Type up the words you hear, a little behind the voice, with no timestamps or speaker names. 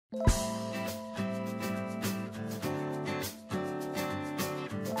Norman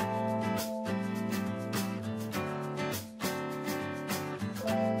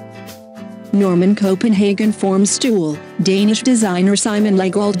Copenhagen form stool. Danish designer Simon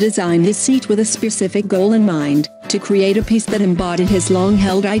Legold designed this seat with a specific goal in mind, to create a piece that embodied his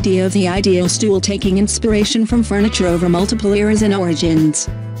long-held idea of the ideal stool, taking inspiration from furniture over multiple eras and origins.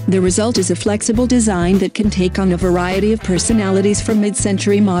 The result is a flexible design that can take on a variety of personalities from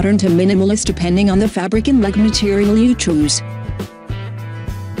mid-century modern to minimalist depending on the fabric and leg material you choose.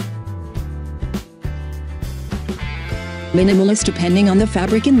 Minimalist depending on the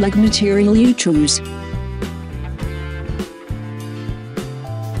fabric and leg material you choose.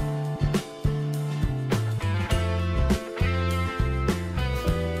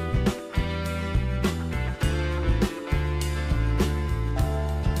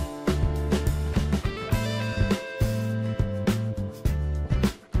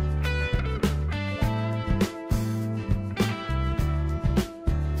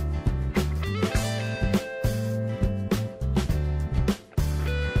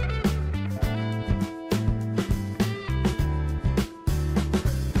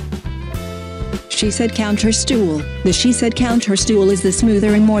 She said counter stool. The she said counter stool is the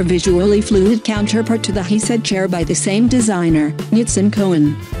smoother and more visually fluid counterpart to the he said chair by the same designer, Knudsen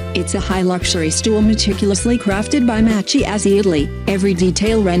Cohen. It's a high luxury stool meticulously crafted by Machiavelli, Italy, every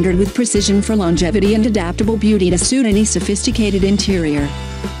detail rendered with precision for longevity and adaptable beauty to suit any sophisticated interior.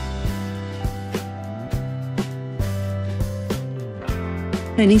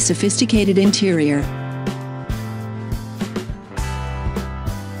 Any sophisticated interior.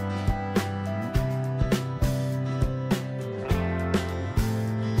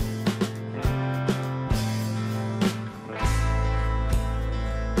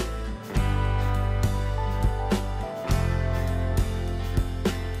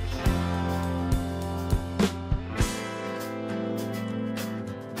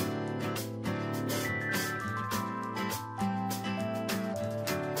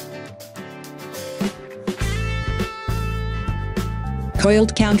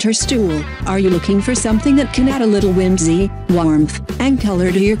 Coiled counter stool. Are you looking for something that can add a little whimsy, warmth, and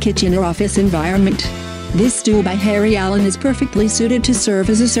color to your kitchen or office environment? This stool by Harry Allen is perfectly suited to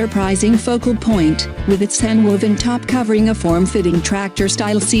serve as a surprising focal point, with its hand-woven top covering a form-fitting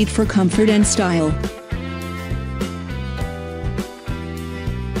tractor-style seat for comfort and style.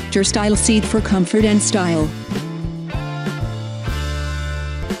 Tractor-style seat for comfort and style.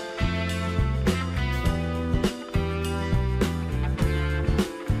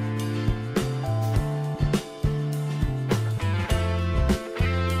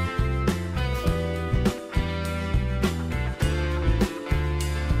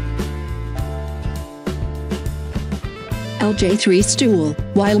 LJ3 stool.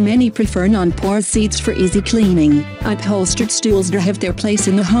 While many prefer non-porous seats for easy cleaning, upholstered stools do have their place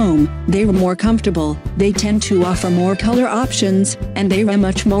in the home. They are more comfortable, they tend to offer more color options, and they are a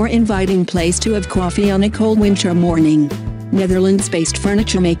much more inviting place to have coffee on a cold winter morning. Netherlands-based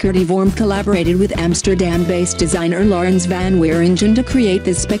furniture maker Decor collaborated with Amsterdam-based designer Laurens van Wieringen to create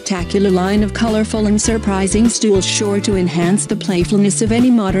this spectacular line of colorful and surprising stools, sure to enhance the playfulness of any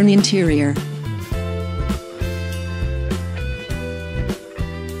modern interior.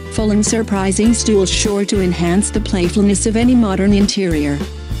 Full and surprising stools, sure to enhance the playfulness of any modern interior.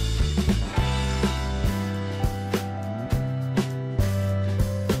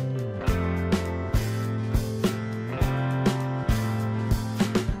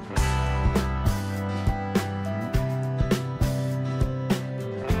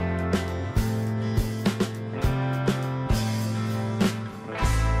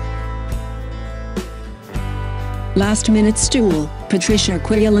 Last-minute stool. Patricia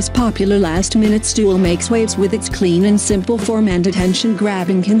Quilla's popular last-minute stool makes waves with its clean and simple form and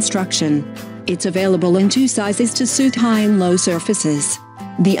attention-grabbing construction. It's available in 2 sizes to suit high and low surfaces.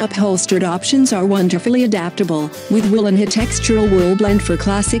 The upholstered options are wonderfully adaptable, with wool and a textural wool blend for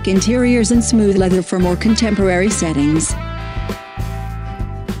classic interiors and smooth leather for more contemporary settings.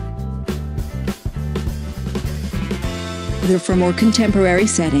 For more contemporary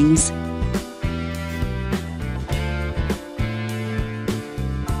settings.